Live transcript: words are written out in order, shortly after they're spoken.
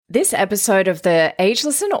This episode of the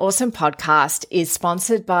Ageless and Awesome podcast is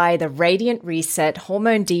sponsored by the Radiant Reset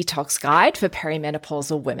Hormone Detox Guide for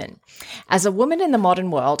Perimenopausal Women. As a woman in the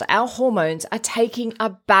modern world, our hormones are taking a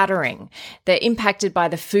battering. They're impacted by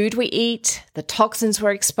the food we eat, the toxins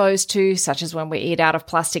we're exposed to, such as when we eat out of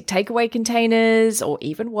plastic takeaway containers, or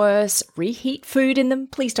even worse, reheat food in them.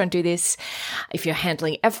 Please don't do this. If you're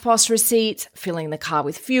handling FPOS receipts, filling the car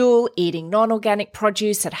with fuel, eating non-organic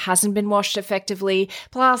produce that hasn't been washed effectively,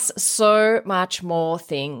 plus so much more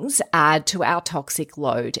things add to our toxic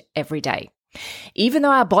load every day. Even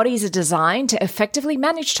though our bodies are designed to effectively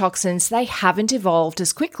manage toxins, they haven't evolved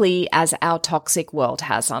as quickly as our toxic world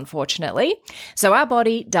has, unfortunately. So our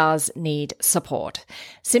body does need support.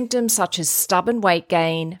 Symptoms such as stubborn weight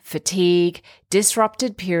gain, fatigue,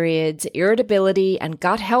 disrupted periods, irritability, and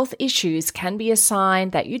gut health issues can be a sign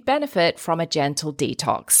that you'd benefit from a gentle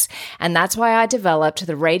detox. And that's why I developed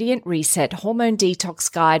the Radiant Reset Hormone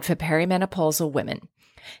Detox Guide for Perimenopausal Women.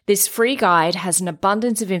 This free guide has an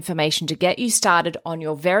abundance of information to get you started on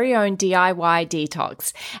your very own DIY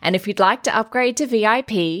detox. And if you'd like to upgrade to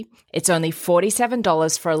VIP, it's only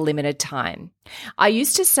 $47 for a limited time. I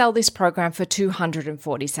used to sell this program for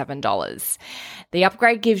 $247. The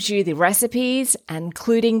upgrade gives you the recipes,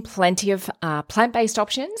 including plenty of plant-based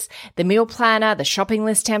options, the meal planner, the shopping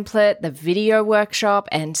list template, the video workshop,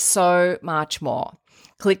 and so much more.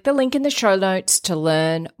 Click the link in the show notes to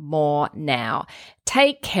learn more now.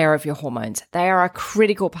 Take care of your hormones. They are a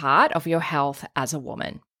critical part of your health as a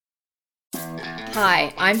woman.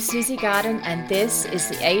 Hi, I'm Susie Garden, and this is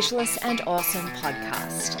the Ageless and Awesome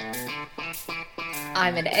podcast.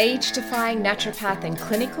 I'm an age-defying naturopath and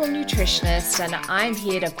clinical nutritionist, and I'm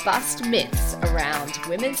here to bust myths around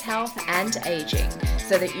women's health and aging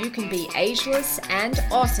so that you can be ageless and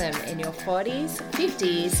awesome in your 40s,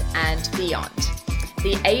 50s, and beyond.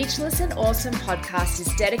 The Ageless and Awesome podcast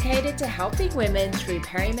is dedicated to helping women through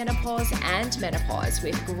perimenopause and menopause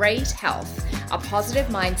with great health, a positive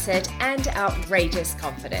mindset, and outrageous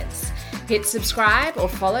confidence. Hit subscribe or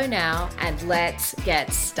follow now, and let's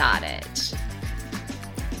get started.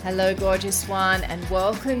 Hello, gorgeous one, and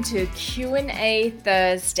welcome to Q&A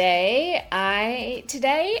Thursday. I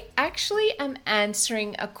today actually am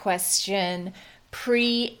answering a question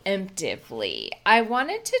preemptively. I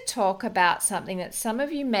wanted to talk about something that some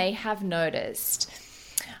of you may have noticed.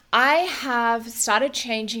 I have started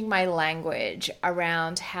changing my language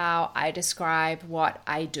around how I describe what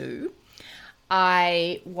I do.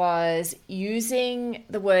 I was using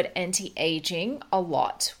the word anti-aging a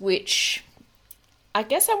lot, which I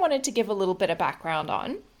guess I wanted to give a little bit of background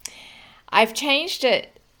on. I've changed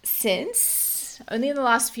it since. Only in the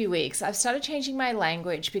last few weeks, I've started changing my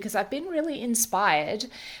language because I've been really inspired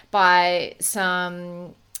by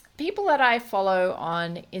some people that I follow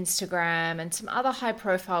on Instagram and some other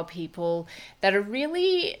high-profile people that are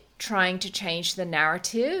really trying to change the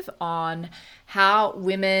narrative on how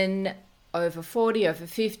women over 40, over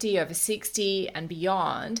 50, over 60 and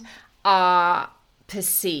beyond are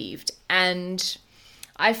perceived. And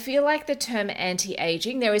I feel like the term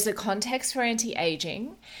anti-aging, there is a context for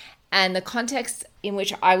anti-aging. And the context in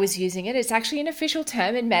which I was using it, it's actually an official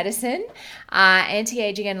term in medicine.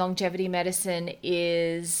 Anti-aging and longevity medicine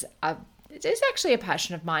is actually a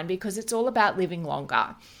passion of mine because it's all about living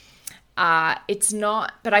longer. It's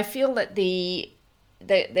not, but I feel that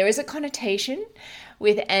there is a connotation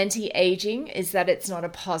with anti-aging is that it's not a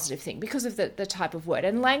positive thing because of the type of word.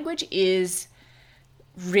 And language is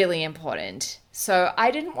really important. So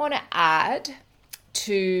I didn't want to add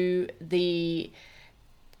to the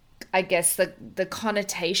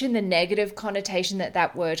connotation, the negative connotation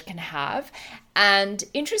that word can have. And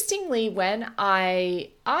interestingly, when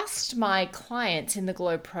I asked my clients in the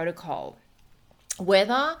Glow Protocol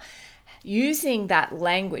whether using that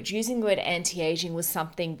language, using the word anti-aging was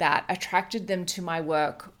something that attracted them to my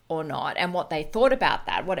work or not, and what they thought about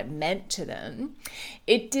that, what it meant to them,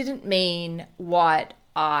 it didn't mean what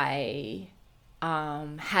I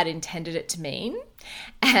had intended it to mean,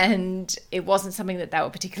 and it wasn't something that they were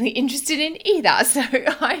particularly interested in either. So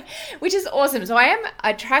which is awesome. So I am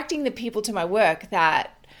attracting the people to my work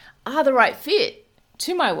that are the right fit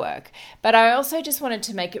to my work. But I also just wanted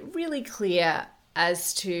to make it really clear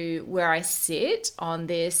as to where I sit on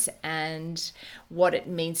this and what it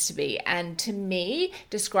means to be. And to me,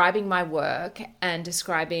 describing my work and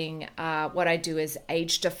describing what I do as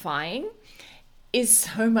age-defying is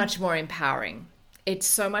so much more empowering. It's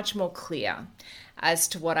so much more clear as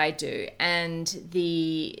to what I do. And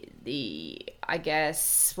I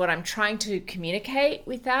guess what I'm trying to communicate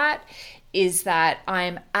with that is that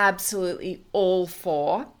I'm absolutely all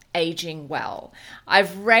for aging well.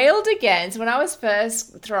 I've railed against when I was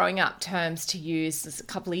first throwing up terms to use this a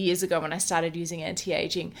couple of years ago when I started using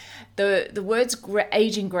anti-aging, the words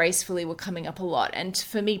aging gracefully were coming up a lot. And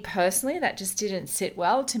for me personally, that just didn't sit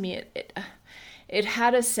well. To me, it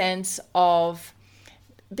had a sense of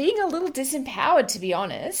being a little disempowered, to be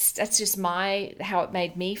honest. That's just how it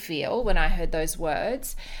made me feel when I heard those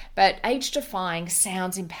words. But age defying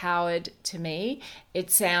sounds empowered to me. It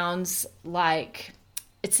sounds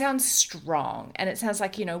strong, and it sounds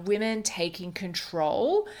like, women taking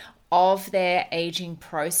control of their aging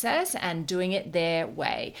process and doing it their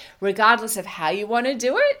way, regardless of how you want to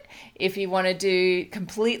do it. If you want to do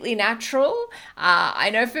completely natural, I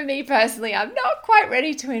know for me personally, I'm not quite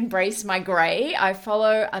ready to embrace my gray. I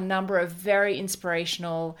follow a number of very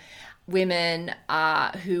inspirational women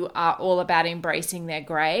who are all about embracing their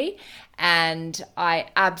gray, and I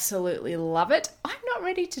absolutely love it. I'm not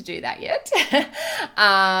ready to do that yet.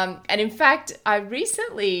 And in fact, I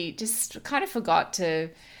recently just kind of forgot to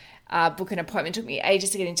book an appointment. It took me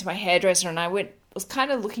ages to get into my hairdresser, and I was kind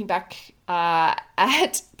of looking back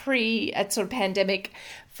at sort of pandemic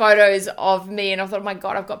photos of me, and I thought, oh my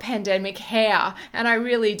God, I've got pandemic hair, and I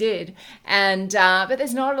really did. And but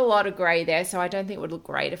there's not a lot of gray there, so I don't think it would look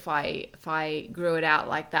great if I grew it out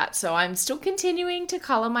like that. So I'm still continuing to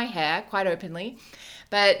color my hair quite openly.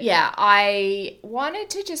 But yeah, I wanted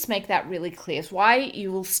to just make that really clear. It's why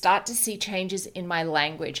you will start to see changes in my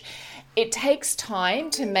language. It takes time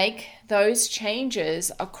to make those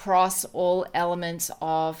changes across all elements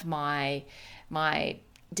of my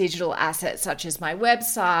digital assets, such as my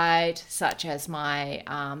website, such as my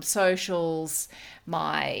socials,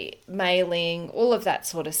 my mailing, all of that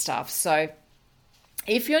sort of stuff. So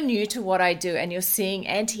if you're new to what I do and you're seeing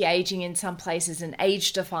anti-aging in some places and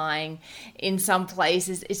age-defying in some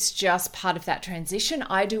places, it's just part of that transition.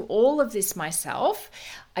 I do all of this myself.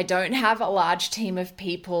 I don't have a large team of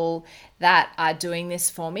people that are doing this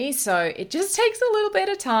for me, so it just takes a little bit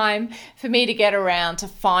of time for me to get around to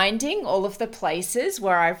finding all of the places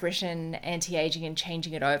where I've written anti-aging and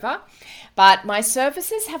changing it over. But my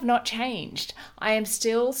services have not changed. I am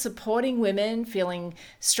still supporting women feeling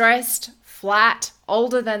stressed, flat,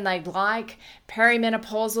 older than they'd like,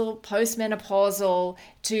 perimenopausal, postmenopausal,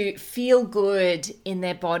 to feel good in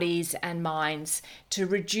their bodies and minds, to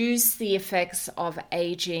reduce the effects of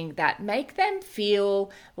aging that make them feel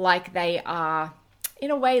like they are, in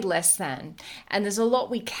a way, less than. And there's a lot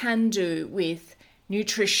we can do with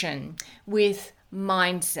nutrition, with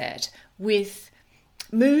mindset, with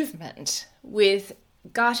movement, with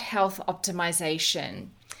gut health optimization,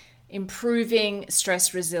 improving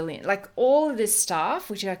stress resilience, like all of this stuff,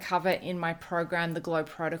 which I cover in my program, The Glow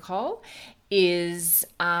Protocol, is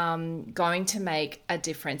going to make a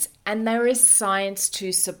difference. And there is science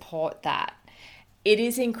to support that. It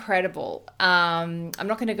is incredible. I'm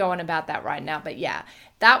not going to go on about that right now, but yeah,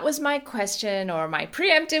 that was my question, or my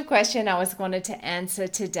preemptive question I wanted to answer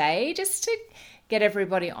today, just to get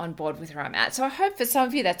everybody on board with where I'm at. So I hope for some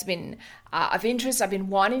of you that's been of interest. I've been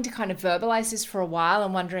wanting to kind of verbalize this for a while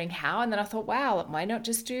and wondering how. And then I thought, wow, why not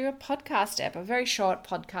just do a podcast ep, a very short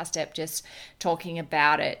podcast ep, just talking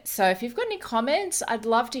about it. So if you've got any comments, I'd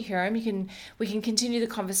love to hear them. We can continue the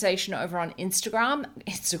conversation over on Instagram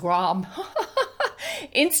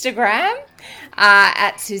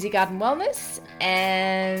at Susie Garden Wellness.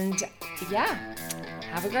 And yeah,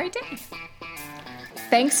 have a great day.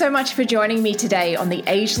 Thanks so much for joining me today on the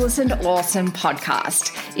Ageless and Awesome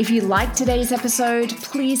podcast. If you liked today's episode,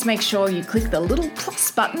 please make sure you click the little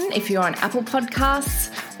plus button if you're on Apple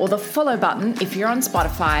Podcasts, or the follow button if you're on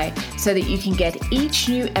Spotify, so that you can get each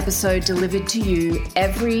new episode delivered to you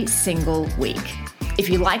every single week. If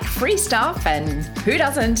you like free stuff, and who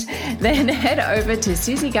doesn't, then head over to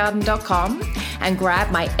susiegarden.com and grab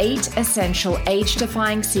my 8 essential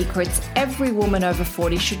age-defying secrets every woman over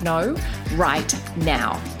 40 should know right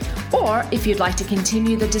now. Or if you'd like to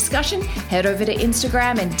continue the discussion, head over to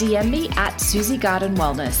Instagram and DM me at Susie Garden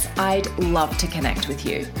Wellness. I'd love to connect with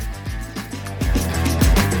you.